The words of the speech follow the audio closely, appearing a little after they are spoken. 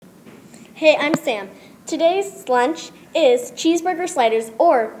Hey, I'm Sam. Today's lunch is cheeseburger sliders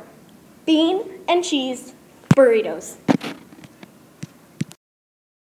or bean and cheese burritos.